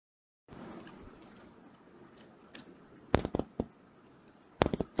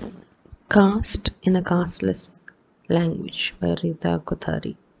Caste in a Casteless Language by Rita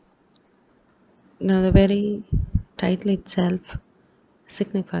Kothari. Now, the very title itself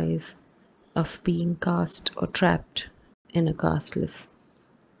signifies of being cast or trapped in a casteless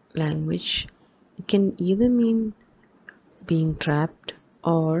language. It can either mean being trapped,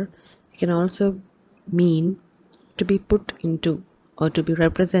 or it can also mean to be put into or to be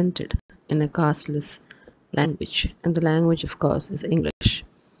represented in a casteless language, and the language, of course, is English.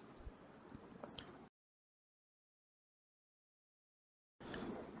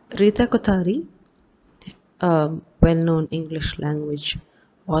 Rita Kothari, a well-known English language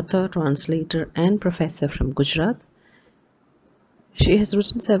author, translator, and professor from Gujarat. She has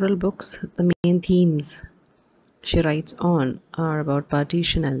written several books. The main themes she writes on are about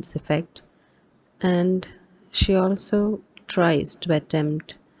partition and its effect, and she also tries to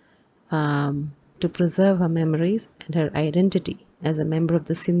attempt to preserve her memories and her identity as a member of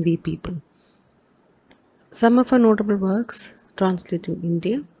the Sindhi people. Some of her notable works: Translating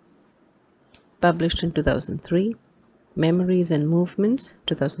India, published in 2003, Memories and Movements,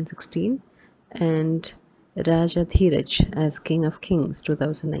 2016, and Raja Dheeraj as King of Kings,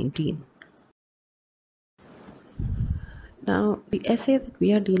 2019. Now, the essay that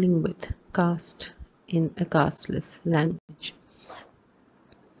we are dealing with, Caste in a Casteless Language,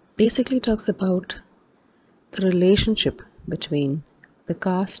 basically talks about the relationship between the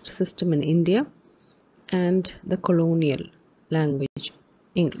caste system in India and the colonial language,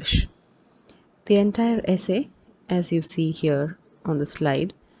 English. The entire essay, as you see here on the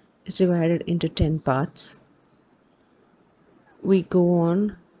slide, is divided into 10 parts. We go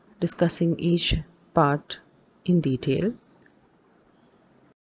on discussing each part in detail.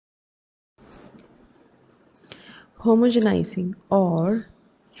 Homogenizing or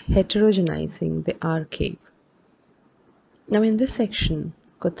heterogenizing the archive. Now, in this section,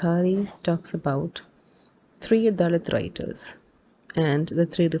 Kothari talks about 3 Dalit writers and the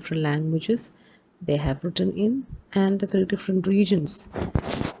 3 different languages they have written in, and the 3 different regions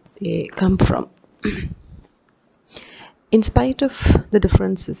they come from. In spite of the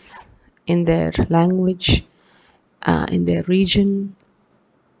differences in their language, in their region,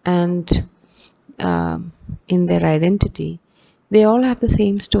 and in their identity, they all have the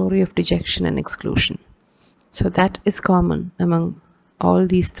same story of dejection and exclusion. So that is common among all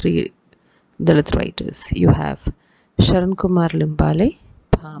these 3 Dalit writers. You have Sharan Kumar Limbale,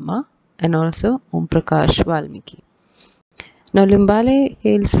 Bhama, and also Om Prakash Valmiki. Now, Limbale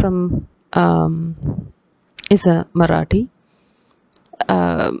hails from, is a Marathi.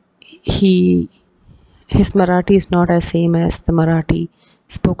 His Marathi is not as same as the Marathi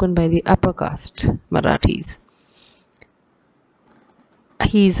spoken by the upper caste Marathis.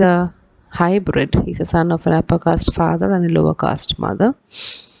 He's a hybrid. He's a son of an upper caste father and a lower caste mother,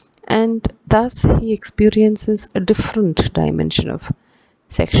 and thus he experiences a different dimension of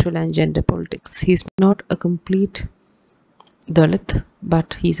sexual and gender politics. He's not a complete Dalit,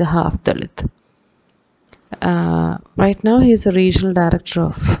 but he's a half Dalit. Right now he is a regional director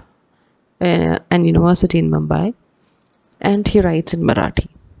of an university in Mumbai, and he writes in Marathi.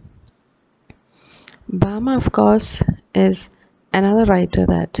 Bhama, of course, is another writer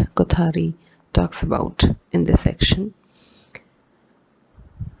that Kothari talks about in this section.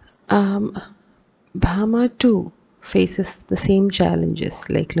 Bhama too faces the same challenges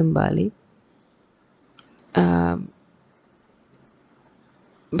like Limbali.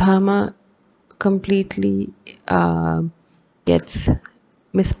 Bhama completely gets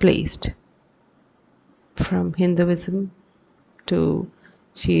misplaced from Hinduism to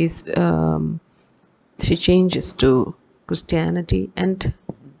she changes to Christianity, and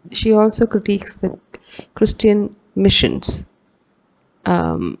she also critiques the Christian missions,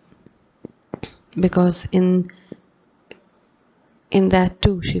 because in that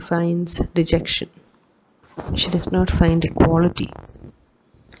too she finds dejection. She does not find equality.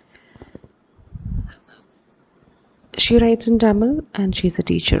 She writes in Tamil and she's a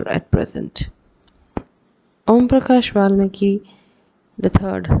teacher at present. Om Prakash Valmiki, the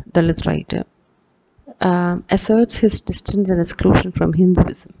third Dalit writer, asserts his distance and exclusion from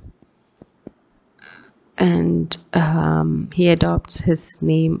Hinduism, and he adopts his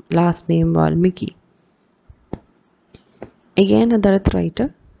last name Valmiki. Again, a Dalit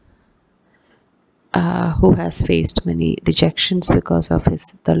writer who has faced many dejections because of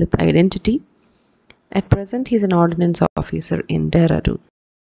his Dalit identity. At present, he is an ordnance officer in Dehradun.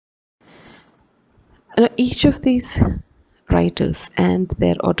 Now, each of these writers and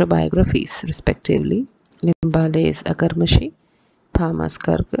their autobiographies, respectively, Limbale's Akarmashi, Bhama's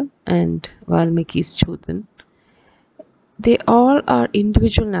Karga, and Valmiki's Chudan, They all are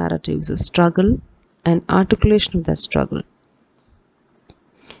individual narratives of struggle and articulation of that struggle.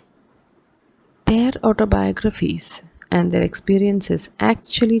 Their autobiographies and their experiences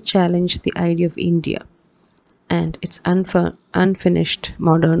actually challenge the idea of India and its unfinished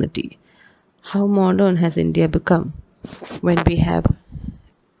modernity. How modern has India become when we have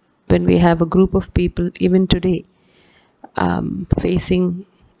a group of people even today facing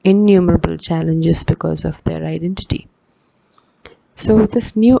innumerable challenges because of their identity. So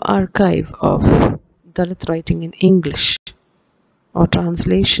this new archive of Dalit writing in English or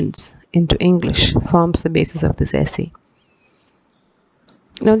translations into English forms the basis of this essay.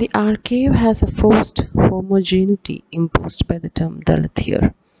 Now the archive has a forced homogeneity imposed by the term Dalit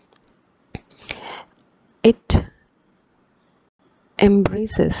here. It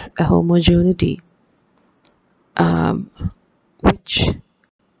embraces a homogeneity which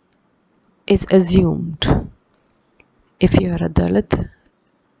is assumed. If you are a Dalit,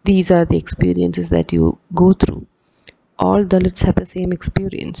 these are the experiences that you go through. All Dalits have the same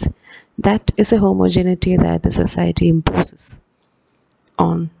experience. That is a homogeneity that the society imposes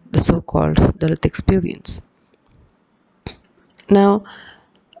on the so-called Dalit experience. Now,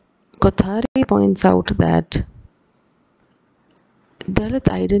 Kothari points out that Dalit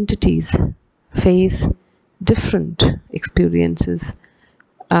identities face different experiences.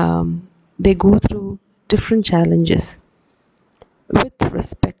 They go through different challenges with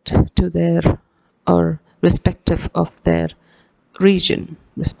respect to their or respective of their region,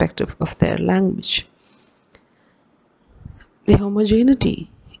 respective of their language. The homogeneity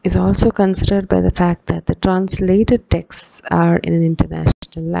is also considered by the fact that the translated texts are in an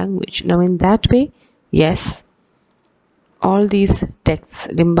international language. Now, in that way, yes, all these texts,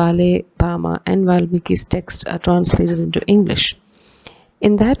 Limbale, Bama, and Valmiki's texts are translated into English.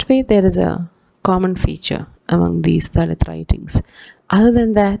 In that way, there is a common feature among these Dalit writings. Other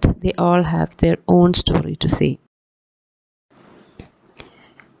than that, they all have their own story to say.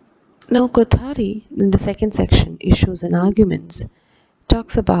 Now, Kothari, in the second section, Issues and Arguments,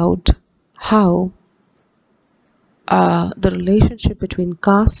 talks about how the relationship between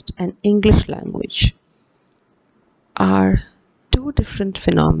caste and English language are two different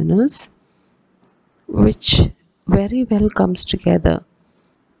phenomena which very well comes together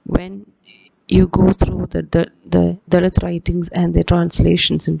when you go through the Dalit writings and their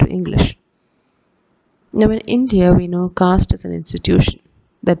translations into English. Now, in India, we know caste is an institution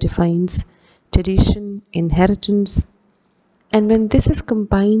that defines tradition, inheritance, and when this is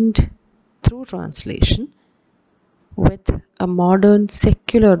combined through translation with a modern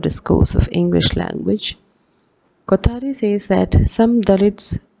secular discourse of English language, Kothari says that some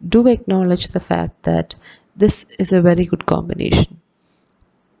Dalits do acknowledge the fact that this is a very good combination.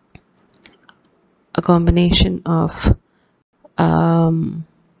 A combination of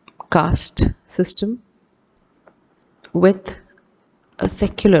caste system with a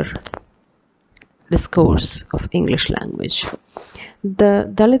secular discourse of English language.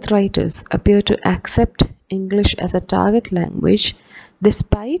 The Dalit writers appear to accept English as a target language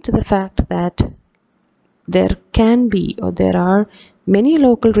despite the fact that there can be or there are many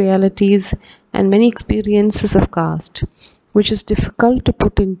local realities and many experiences of caste which is difficult to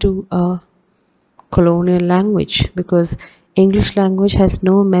put into a colonial language because English language has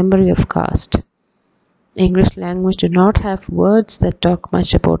no memory of caste. English language do not have words that talk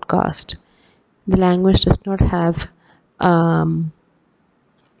much about caste. The language does not have a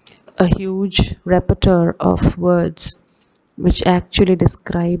huge repertoire of words which actually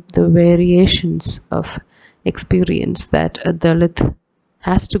describe the variations of experience that a Dalit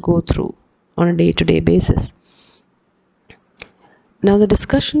has to go through on a day-to-day basis. Now, the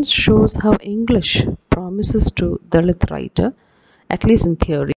discussion shows how English promises to Dalit writer, at least in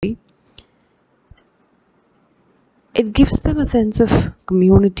theory, it gives them a sense of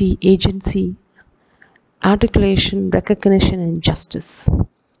community, agency, articulation, recognition, and justice.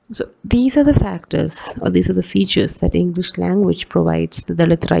 So these are the factors or these are the features that English language provides the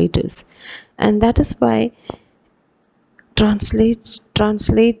Dalit writers, and that is why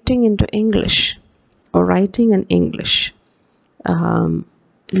translating into English or writing in English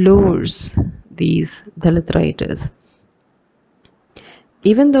lures these Dalit writers.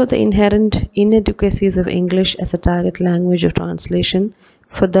 Even though the inherent inadequacies of English as a target language of translation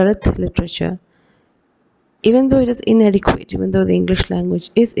for Dalit literature, even though it is inadequate, even though the English language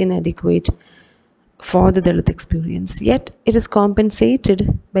is inadequate for the Dalit experience, yet it is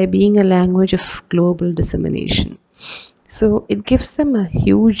compensated by being a language of global dissemination. So it gives them a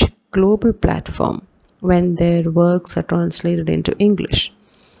huge global platform when their works are translated into English.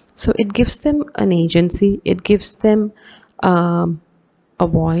 So it gives them an agency, it gives them um, a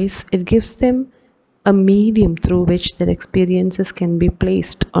voice, it gives them a medium through which their experiences can be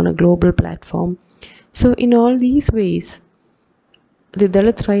placed on a global platform. So, in all these ways, the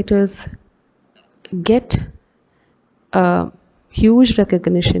Dalit writers get a huge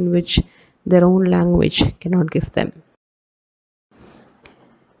recognition which their own language cannot give them.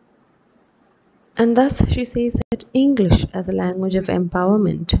 And thus, she says that English as a language of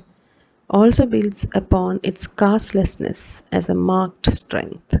empowerment also builds upon its castelessness as a marked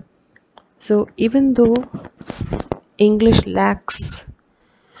strength. So, even though English lacks,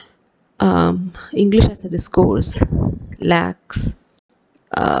 English as a discourse lacks,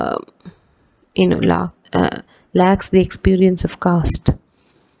 uh, you know, lacks the experience of caste,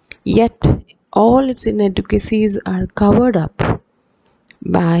 yet all its inadequacies are covered up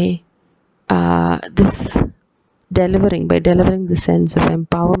by this delivering the sense of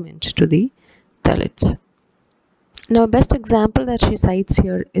empowerment to the Dalits. Now, best example that she cites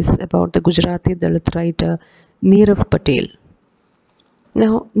here is about the Gujarati Dalit writer Neerav Patel.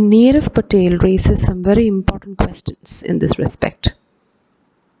 Now, Neerav Patel raises some very important questions in this respect.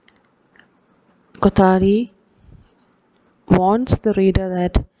 Kothari warns the reader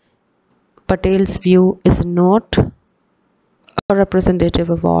that Patel's view is not a representative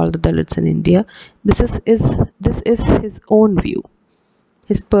of all the Dalits in India. This is his own view,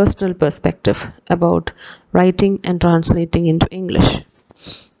 his personal perspective about writing and translating into English.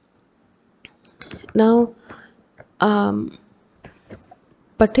 Now,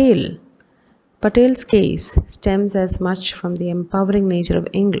 Patel's case stems as much from the empowering nature of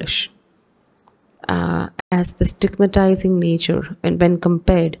English as the stigmatizing nature when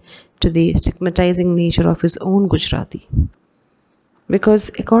compared to the stigmatizing nature of his own Gujarati.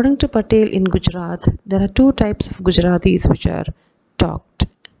 Because according to Patel, in Gujarat, there are two types of Gujaratis which are talked.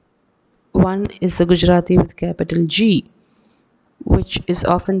 One is the Gujarati with capital G, which is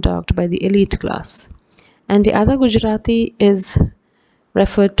often talked by the elite class. And the other Gujarati is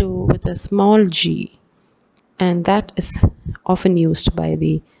referred to with a small g, and that is often used by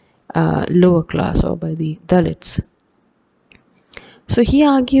the lower class or by the Dalits. So he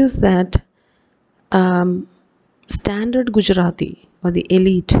argues that standard Gujarati or the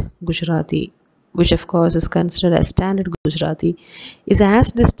elite Gujarati, which of course is considered as standard Gujarati, is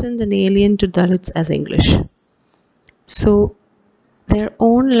as distant and alien to Dalits as English. So their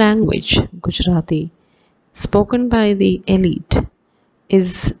own language, Gujarati, spoken by the elite,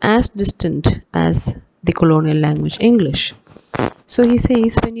 is as distant as the colonial language English. So he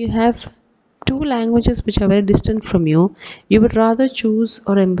says, when you have two languages which are very distant from you, you would rather choose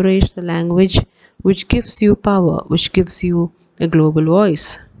or embrace the language which gives you power, which gives you a global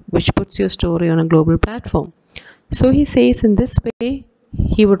voice, which puts your story on a global platform. So he says, in this way,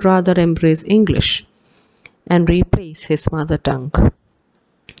 he would rather embrace English and replace his mother tongue,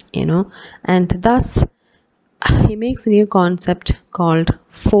 and thus he makes a new concept called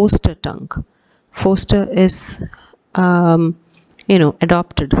foster tongue. Foster is,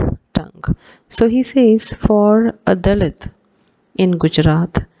 adopted tongue. So he says, for a Dalit in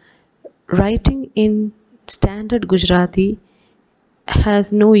Gujarat, writing in standard Gujarati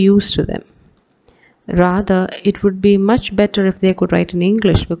has no use to them. Rather, it would be much better if they could write in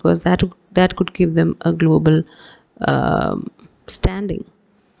English, because that could give them a global standing.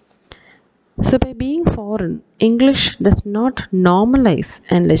 So, by being foreign, English does not normalize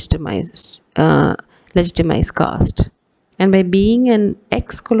and legitimize caste. And by being an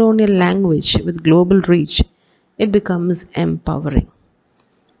ex-colonial language with global reach, it becomes empowering.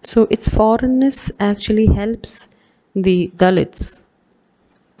 So, its foreignness actually helps the Dalits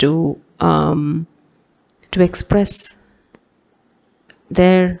to express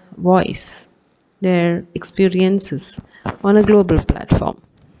their voice, their experiences on a global platform.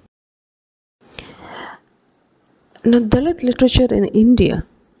 Now, Dalit literature in India,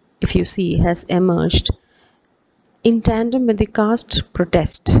 if you see, has emerged in tandem with the caste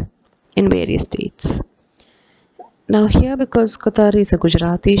protest in various states. Now, here, because Kothari is a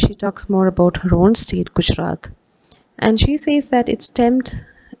Gujarati, she talks more about her own state, Gujarat. And she says that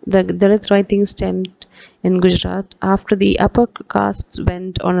the Dalit writing stemmed in Gujarat after the upper castes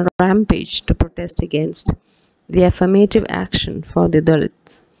went on a rampage to protest against the affirmative action for the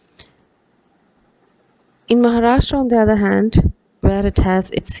Dalits. In Maharashtra, on the other hand, where it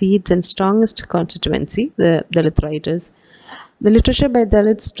has its seeds and strongest constituency, the Dalit writers, the literature by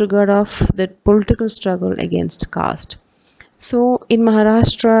Dalits triggered off the political struggle against caste. So, in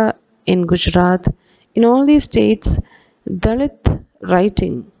Maharashtra, in Gujarat, in all these states, Dalit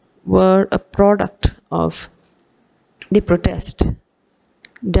writing were a product of the protest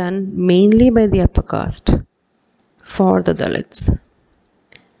done mainly by the upper caste for the Dalits.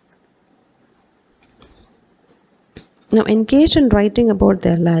 Now, engaged in writing about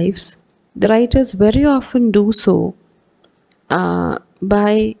their lives, the writers very often do so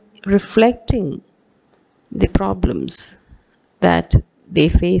by reflecting the problems that they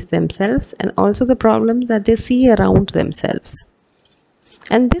face themselves and also the problems that they see around themselves.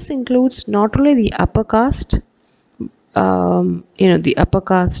 And this includes not only the upper caste, the upper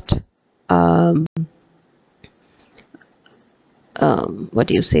caste,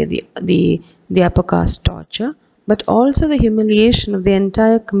 the upper caste torture, but also the humiliation of the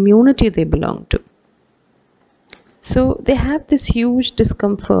entire community they belong to. So they have this huge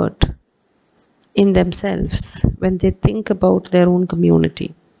discomfort in themselves when they think about their own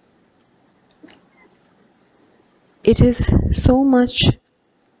community. It is so much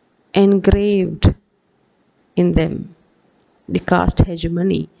engraved in them, the caste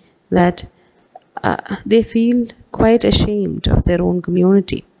hegemony, that they feel quite ashamed of their own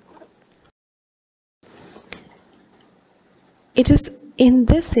community. It is in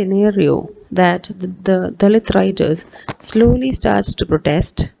this scenario that the Dalit writers slowly starts to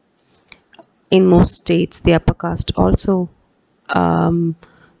protest. In most states, the upper caste also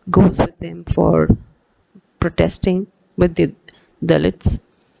goes with them for protesting with the Dalits.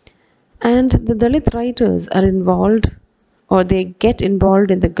 And the Dalit writers are involved, or they get involved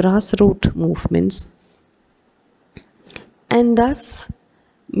in the grassroots movements. And thus,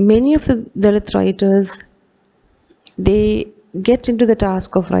 many of the Dalit writers, they get into the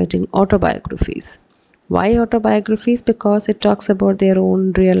task of writing autobiographies. Why autobiographies? Because it talks about their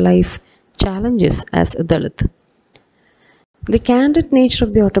own real life challenges as a Dalit. The candid nature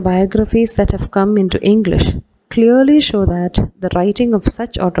of the autobiographies that have come into English clearly show that the writing of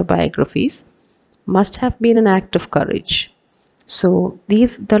such autobiographies must have been an act of courage. So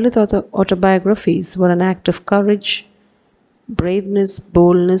these Dalit autobiographies were an act of courage, braveness,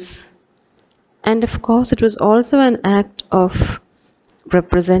 boldness, and of course it was also an act of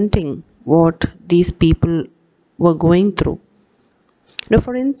representing what these people were going through. Now,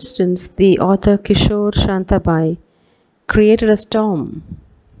 for instance, the author Kishore Shantabai created a storm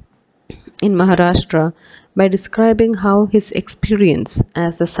in Maharashtra by describing how his experience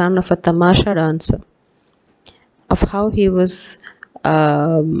as the son of a tamasha dancer, of how he was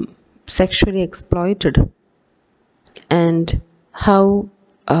sexually exploited, and how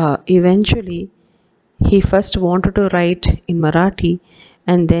eventually he first wanted to write in Marathi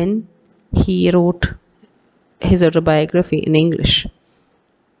and then he wrote his autobiography in English.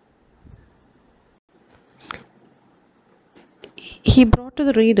 He brought to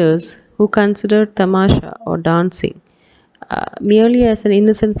the readers who considered tamasha or dancing merely as an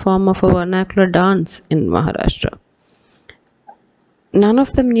innocent form of a vernacular dance in Maharashtra. None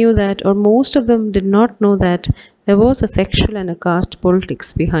of them knew that, or most of them did not know that there was a sexual and a caste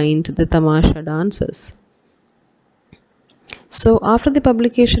politics behind the tamasha dancers. So after the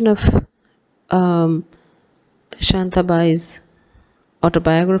publication of Shantabai's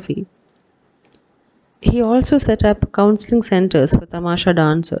autobiography, he also set up counseling centers for tamasha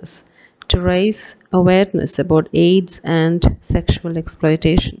dancers to raise awareness about AIDS and sexual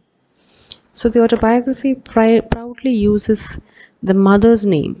exploitation. So the autobiography proudly uses the mother's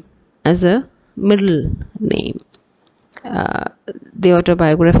name as a middle name, the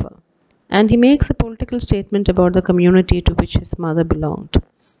autobiographer, and he makes a political statement about the community to which his mother belonged.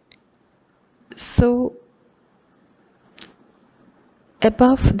 So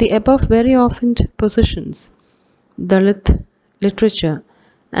the above very often positions Dalit literature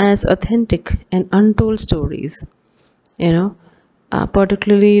as authentic and untold stories,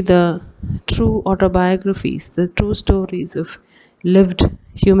 particularly the true autobiographies, the true stories of lived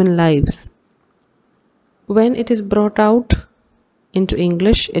human lives. When it is brought out into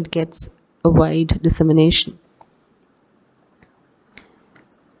English, it gets a wide dissemination.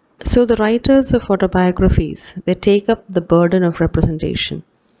 So the writers of autobiographies, they take up the burden of representation,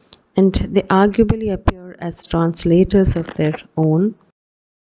 and they arguably appear as translators of their own.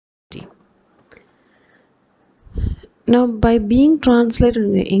 Now, by being translated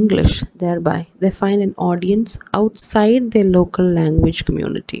in English, thereby they find an audience outside their local language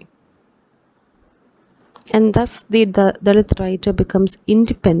community. And thus the Dalit writer becomes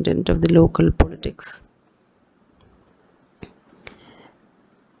independent of the local politics.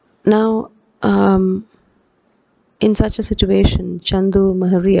 Now, in such a situation, Chandu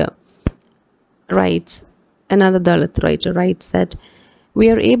Maharia writes, another Dalit writer writes that we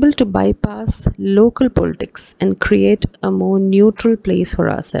are able to bypass local politics and create a more neutral place for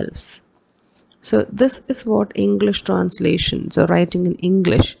ourselves. So this is what English translations or writing in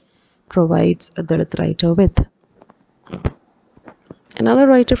English provides a Dalit writer with. Another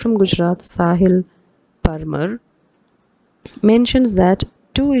writer from Gujarat, Sahil Parmar, mentions that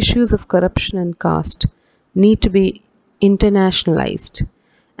two issues of corruption and caste need to be internationalized,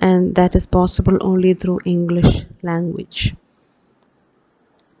 and that is possible only through English language.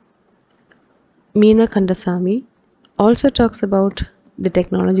 Meena Kandasamy also talks about the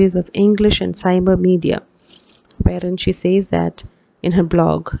technologies of English and cyber media, wherein she says that in her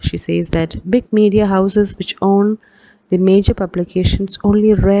blog, she says that big media houses which own the major publications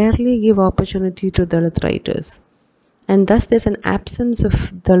only rarely give opportunity to Dalit writers, and thus there's an absence of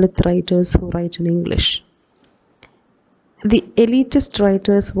Dalit writers who write in English. The elitist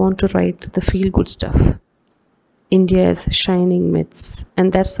writers want to write the feel-good stuff, India's shining myths,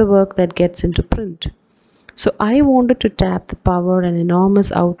 and that's the work that gets into print. So I wanted to tap the power and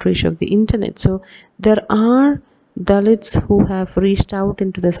enormous outreach of the internet. So there are Dalits who have reached out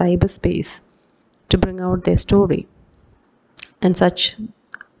into the cyberspace to bring out their story. And such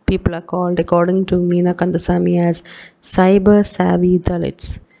people are called, according to Meena Kandasamy, as cyber savvy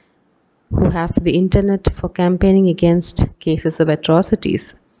Dalits, who have the internet for campaigning against cases of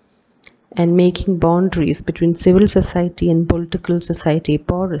atrocities and making boundaries between civil society and political society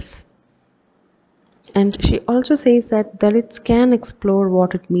porous. And she also says that Dalits can explore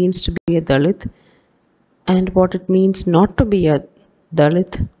what it means to be a Dalit and what it means not to be a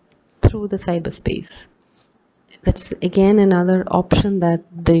Dalit through the cyberspace. That's again another option that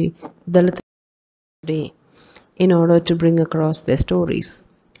the Dalit today in order to bring across their stories.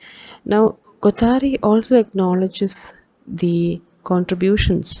 Now, Kothari also acknowledges the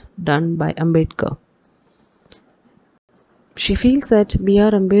contributions done by Ambedkar. She feels that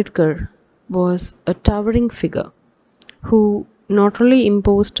B.R. Ambedkar was a towering figure who not only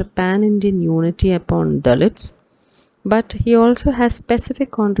imposed a pan-Indian unity upon Dalits, but he also has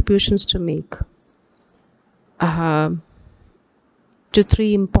specific contributions to make to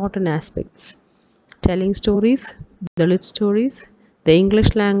three important aspects: telling stories, Dalit stories, the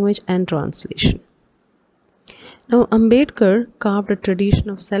English language, and translation. Now, Ambedkar carved a tradition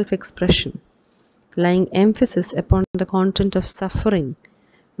of self-expression, laying emphasis upon the content of suffering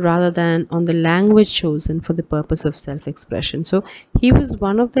rather than on the language chosen for the purpose of self-expression. So, he was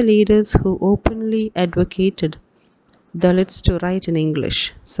one of the leaders who openly advocated Dalits to write in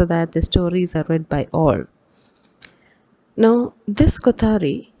English so that the stories are read by all. Now, this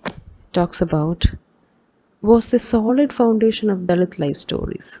Kothari talks about was the solid foundation of Dalit life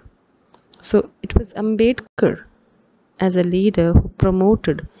stories. So it was Ambedkar as a leader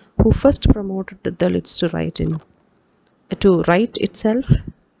who first promoted the Dalits to write itself,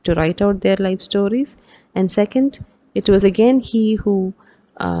 to write out their life stories, and second, it was again he who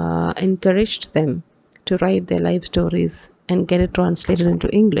encouraged them to write their life stories and get it translated into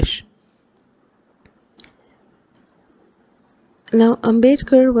English. Now,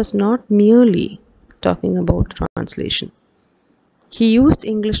 Ambedkar was not merely talking about translation. He used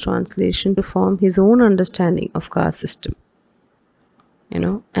English translation to form his own understanding of caste system.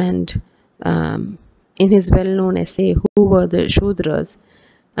 And in his well-known essay, Who Were the Shudras,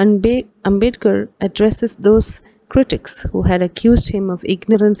 Ambedkar addresses those critics who had accused him of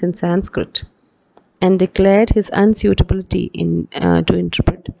ignorance in Sanskrit and declared his unsuitability to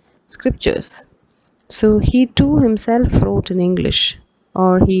interpret scriptures. So he too himself wrote in English,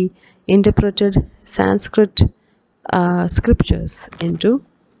 or he interpreted Sanskrit scriptures into.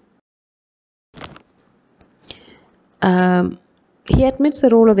 He admits the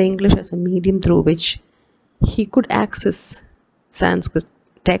role of English as a medium through which he could access Sanskrit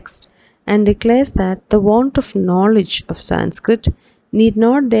text and declares that the want of knowledge of Sanskrit need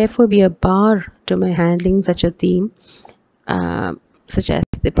not therefore be a bar to my handling such a theme such as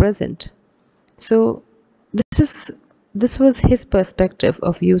the present. So this was his perspective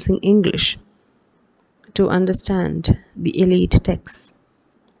of using English to understand the elite texts.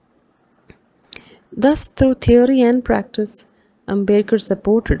 Thus, through theory and practice, Ambedkar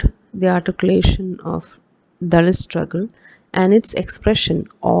supported the articulation of Dalit struggle and its expression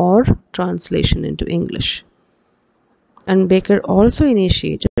or translation into English. Ambedkar also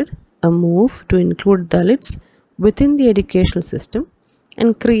initiated a move to include Dalits within the educational system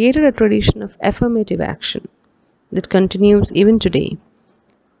and created a tradition of affirmative action that continues even today,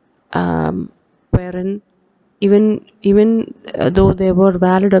 wherein even though there were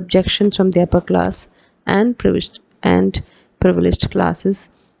valid objections from the upper class and privileged classes,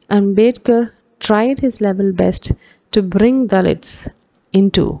 Ambedkar tried his level best to bring Dalits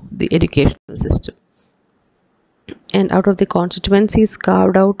into the educational system. And out of the constituencies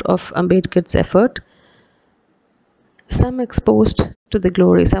carved out of Ambedkar's effort, some exposed to the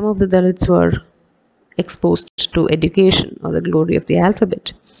glory, some of the Dalits were exposed to education or the glory of the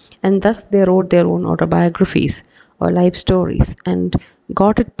alphabet. And thus they wrote their own autobiographies or life stories and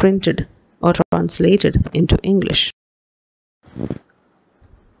got it printed or translated into English.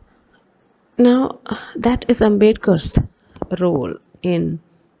 Now, that is Ambedkar's role in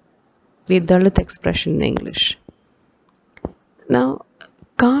the Dalit expression in English. Now,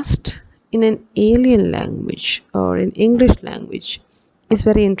 caste in an alien language or in English language is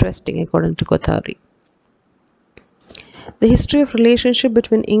very interesting according to Kothari. The history of relationship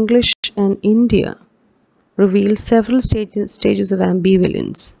between English and India reveals several stages of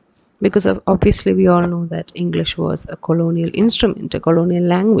ambivalence, because obviously we all know that English was a colonial instrument, a colonial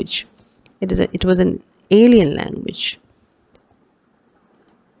language. It was an alien language.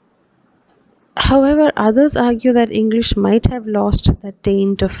 However, others argue that English might have lost that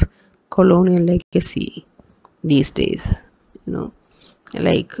taint of colonial legacy these days.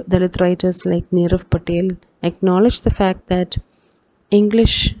 Like Dalit writers like Nirav Patel acknowledge the fact that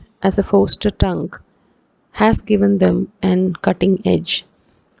English as a foster tongue has given them an cutting edge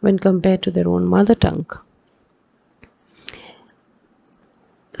when compared to their own mother tongue.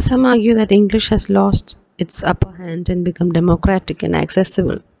 Some argue that English has lost its upper hand and become democratic and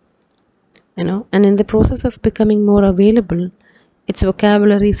accessible. And in the process of becoming more available, its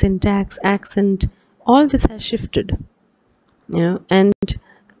vocabulary, syntax, accent, all this has shifted. And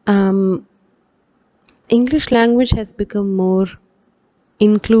English language has become more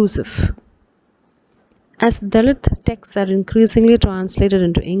inclusive. As Dalit texts are increasingly translated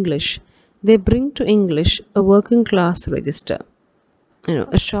into English, they bring to English a working class register,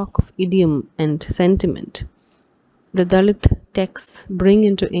 a shock of idiom and sentiment. The Dalit texts bring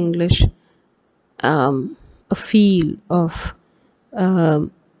into English a feel of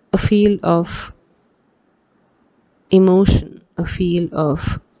emotion, a feel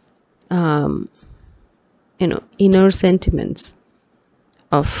of inner sentiments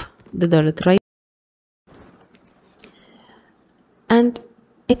of the Dalit writer. And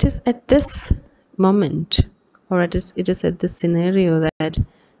it is at this moment, or it is at this scenario that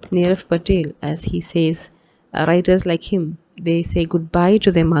Nirav Patel, as he says, writers like him, they say goodbye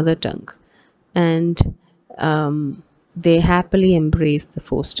to their mother tongue, and they happily embrace the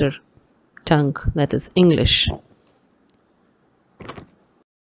foster tongue, that is English.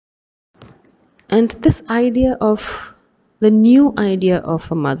 And this idea of the new idea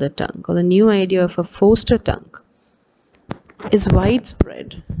of a mother tongue or the new idea of a foster tongue is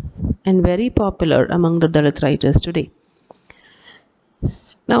widespread and very popular among the Dalit writers today.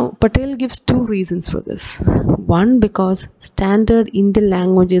 Now, Patel gives two reasons for this. One, because standard Indian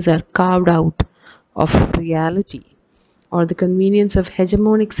languages are carved out of reality or the convenience of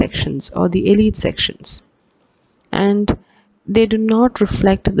hegemonic sections or the elite sections, and they do not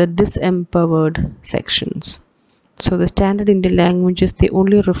reflect the disempowered sections. So the standard Indian languages, they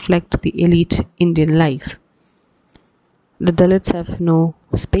only reflect the elite Indian life. The Dalits have no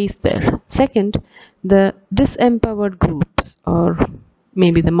space there. Second, the disempowered groups, or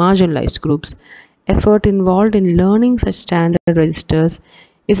maybe the marginalized groups, effort involved in learning such standard registers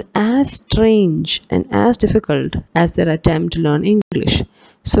is as strange and as difficult as their attempt to learn English.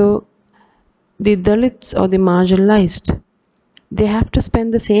 So the Dalits or the marginalized, they have to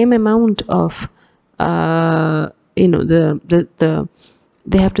spend the same amount of they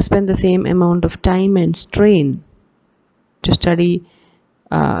have to spend the same amount of time and strain to study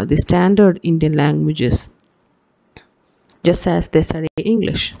the standard Indian languages just as they study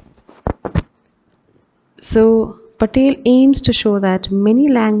English. So Patel aims to show that many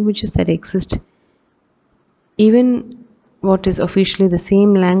languages that exist, even what is officially the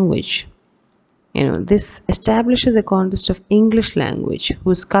same language, this establishes a context of English language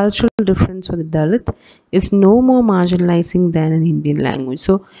whose cultural difference for the Dalit is no more marginalizing than an Indian language.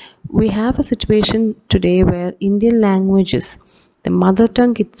 So we have a situation today where Indian languages, the mother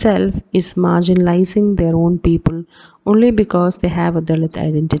tongue itself, is marginalizing their own people only because they have a Dalit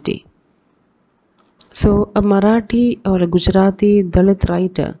identity. So a Marathi or a Gujarati Dalit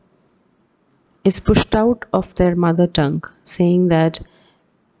writer is pushed out of their mother tongue, saying that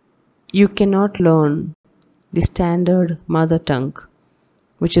you cannot learn the standard mother tongue,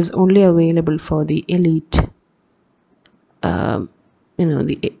 which is only available for the elite, the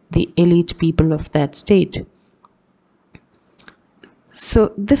elite people of that state.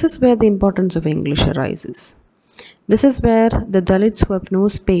 So this is where the importance of English arises. This is where the Dalits who have no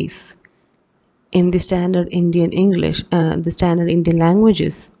space in the standard Indian English, the standard Indian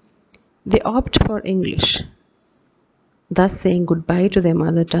languages, they opt for English, thus saying goodbye to their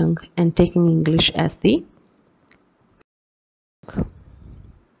mother tongue and taking English as the.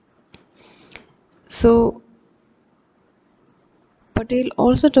 So Patel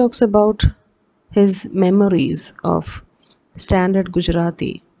also talks about his memories of standard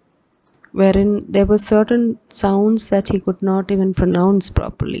Gujarati, wherein there were certain sounds that he could not even pronounce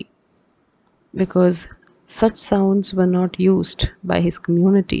properly because such sounds were not used by his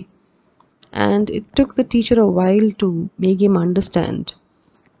community. And it took the teacher a while to make him understand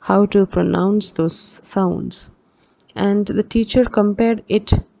how to pronounce those sounds. And the teacher compared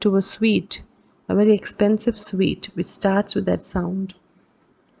it to a sweet, a very expensive sweet, which starts with that sound.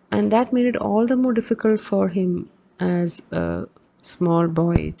 And that made it all the more difficult for him as a small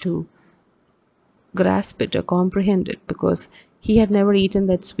boy to grasp it or comprehend it because he had never eaten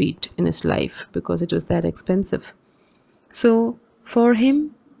that sweet in his life because it was that expensive. So for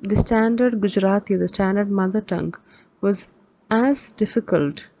him, the standard Gujarati, the standard mother tongue, was as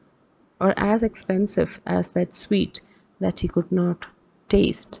difficult or as expensive as that sweet that he could not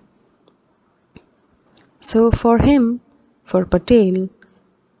taste. So for him, for Patel,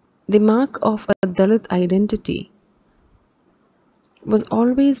 the mark of a Dalit identity was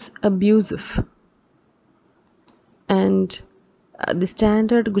always abusive, and the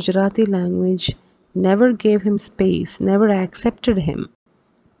standard Gujarati language never gave him space, never accepted him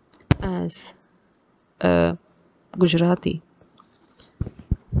as a Gujarati.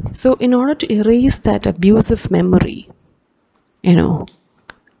 So, in order to erase that abusive memory, you know,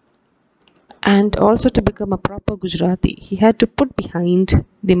 and also to become a proper Gujarati, he had to put behind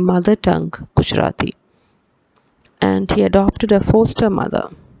the mother tongue Gujarati, and he adopted a foster mother,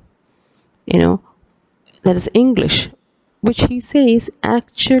 you know, that is English, which he says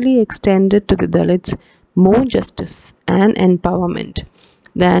actually extended to the Dalits more justice and empowerment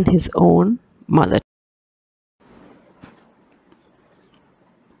than his own mother.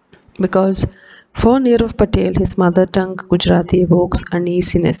 Because for Nirav Patel, his mother tongue Gujarati evokes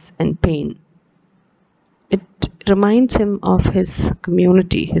uneasiness and pain. It reminds him of his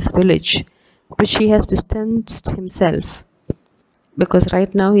community, his village, which he has distanced himself because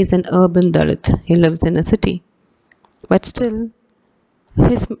right now he's an urban Dalit. He lives in a city. But still,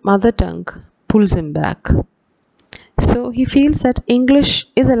 his mother tongue pulls him back. So he feels that English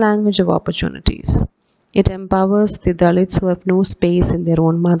is a language of opportunities. It empowers the Dalits who have no space in their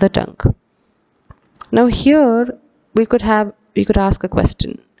own mother tongue. Now here we could ask a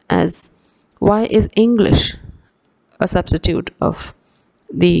question as why is English a substitute of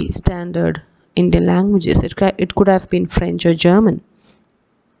the standard Indian languages? It could have been French or German.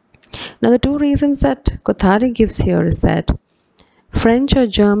 Now the two reasons that Kothari gives here is that French or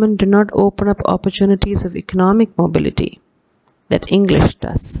German do not open up opportunities of economic mobility that English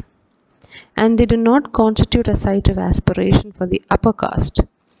does, and they do not constitute a site of aspiration for the upper caste,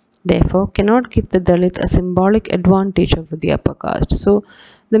 therefore cannot give the Dalit a symbolic advantage over the upper caste. So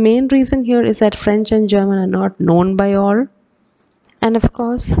the main reason here is that French and German are not known by all, and of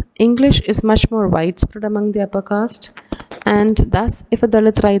course English is much more widespread among the upper caste, and thus if a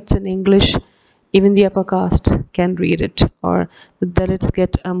Dalit writes in English, even the upper caste can read it, or the Dalits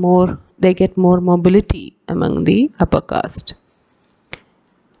get more mobility among the upper caste.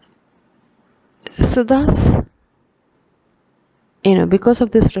 So thus, because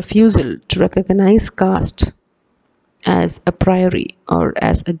of this refusal to recognize caste as a priori or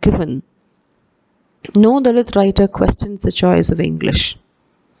as a given, no Dalit writer questions the choice of English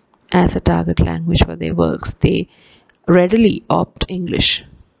as a target language for their works. They readily opt English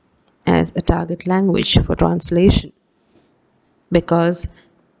as a target language for translation because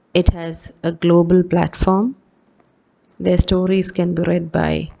it has a global platform. Their stories can be read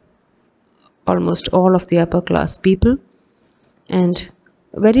by almost all of the upper class people, and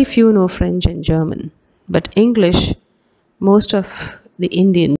very few know French and German. But English, most of the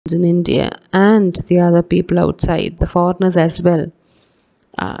Indians in India and the other people outside, the foreigners as well,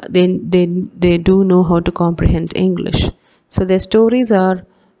 they do know how to comprehend English. So their stories are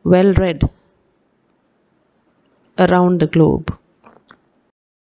well read around the globe.